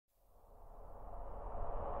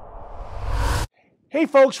Hey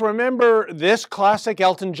folks, remember this classic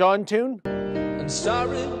Elton John tune? And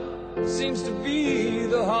sorry seems to be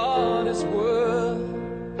the hardest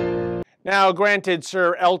word. Now, granted,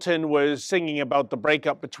 Sir Elton was singing about the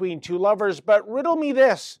breakup between two lovers, but riddle me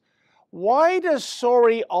this. Why does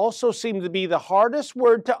sorry also seem to be the hardest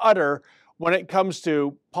word to utter when it comes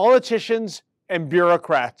to politicians and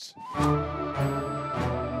bureaucrats?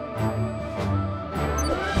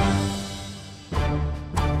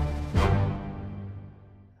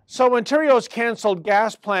 So Ontario's cancelled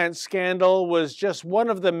gas plant scandal was just one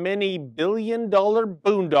of the many billion-dollar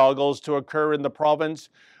boondoggles to occur in the province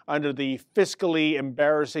under the fiscally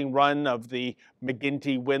embarrassing run of the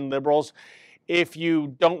McGuinty Wynne Liberals. If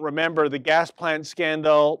you don't remember the gas plant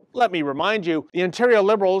scandal, let me remind you, the Ontario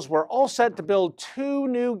Liberals were all set to build 2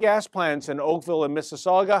 new gas plants in Oakville and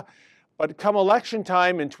Mississauga, but come election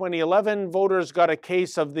time in 2011, voters got a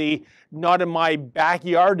case of the not in my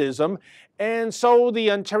backyardism, and so the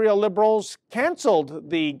Ontario Liberals cancelled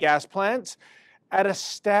the gas plants at a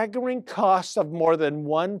staggering cost of more than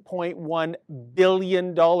 $1.1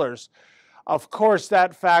 billion. Of course,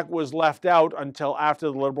 that fact was left out until after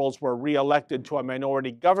the Liberals were re-elected to a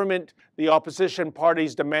minority government. The opposition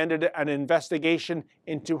parties demanded an investigation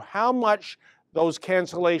into how much those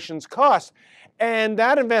cancellations cost. And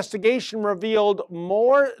that investigation revealed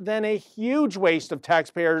more than a huge waste of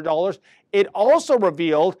taxpayer dollars. It also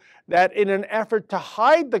revealed that in an effort to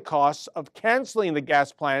hide the costs of canceling the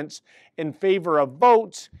gas plants in favor of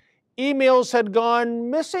votes, emails had gone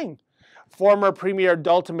missing. Former Premier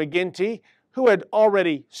Dalton McGuinty, who had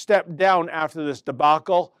already stepped down after this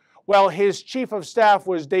debacle, well, his chief of staff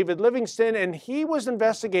was David Livingston, and he was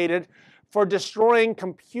investigated for destroying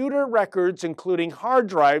computer records, including hard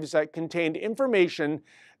drives that contained information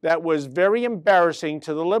that was very embarrassing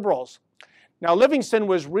to the Liberals. Now, Livingston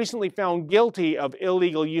was recently found guilty of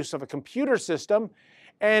illegal use of a computer system,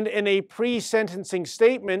 and in a pre-sentencing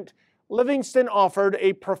statement, Livingston offered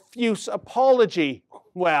a profuse apology.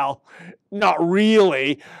 Well, not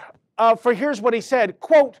really. For here's what he said,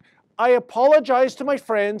 quote, "I apologize to my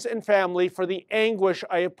friends and family for the anguish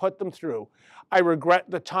I have put them through. I regret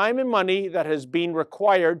the time and money that has been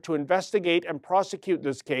required to investigate and prosecute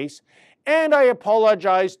this case, and I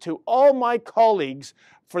apologize to all my colleagues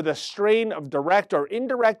for the strain of direct or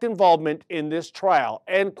indirect involvement in this trial,"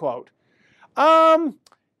 end quote.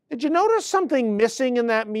 Did you notice something missing in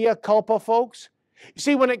that mea culpa, folks? You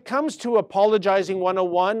see, when it comes to apologizing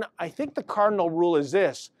 101, I think the cardinal rule is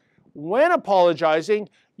this. When apologizing,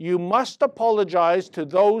 you must apologize to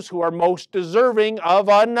those who are most deserving of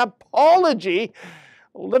an apology.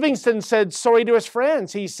 Livingston said sorry to his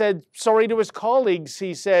friends. He said sorry to his colleagues.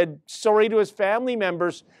 He said sorry to his family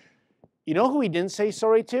members. You know who he didn't say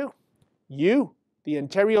sorry to? You, the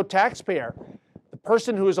Ontario taxpayer, the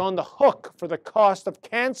person who is on the hook for the cost of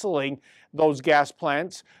cancelling those gas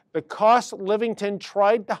plants, the cost Livingston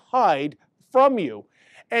tried to hide from you.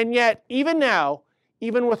 And yet, even now,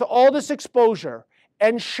 even with all this exposure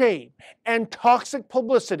and shame and toxic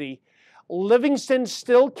publicity, Livingston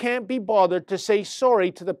still can't be bothered to say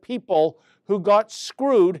sorry to the people who got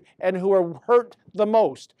screwed and who are hurt the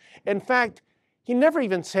most. In fact, he never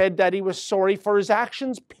even said that he was sorry for his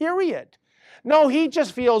actions, period. No, he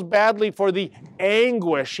just feels badly for the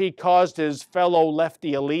anguish he caused his fellow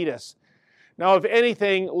lefty elitists. Now, if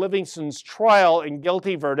anything, Livingston's trial and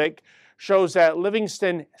guilty verdict shows that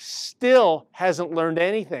Livingston still hasn't learned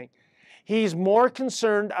anything. He's more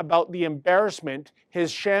concerned about the embarrassment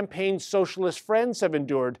his champagne socialist friends have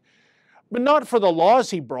endured, but not for the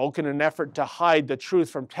laws he broke in an effort to hide the truth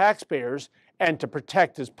from taxpayers and to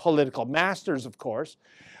protect his political masters, of course.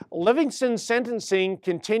 Livingston's sentencing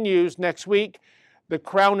continues next week. The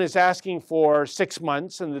Crown is asking for 6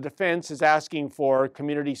 months, and the defense is asking for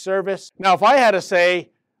community service. Now, if I had to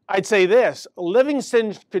say, I'd say this,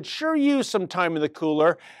 Livingston could sure use some time in the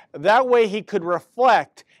cooler. That way he could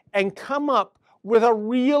reflect and come up with a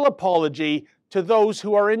real apology to those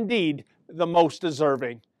who are indeed the most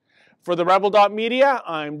deserving. For the Rebel.media,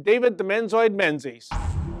 I'm David the Menzoid Menzies.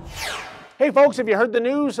 Hey folks, have you heard the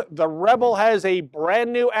news? The Rebel has a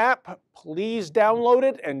brand new app. Please download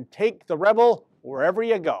it and take the Rebel wherever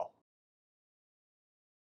you go.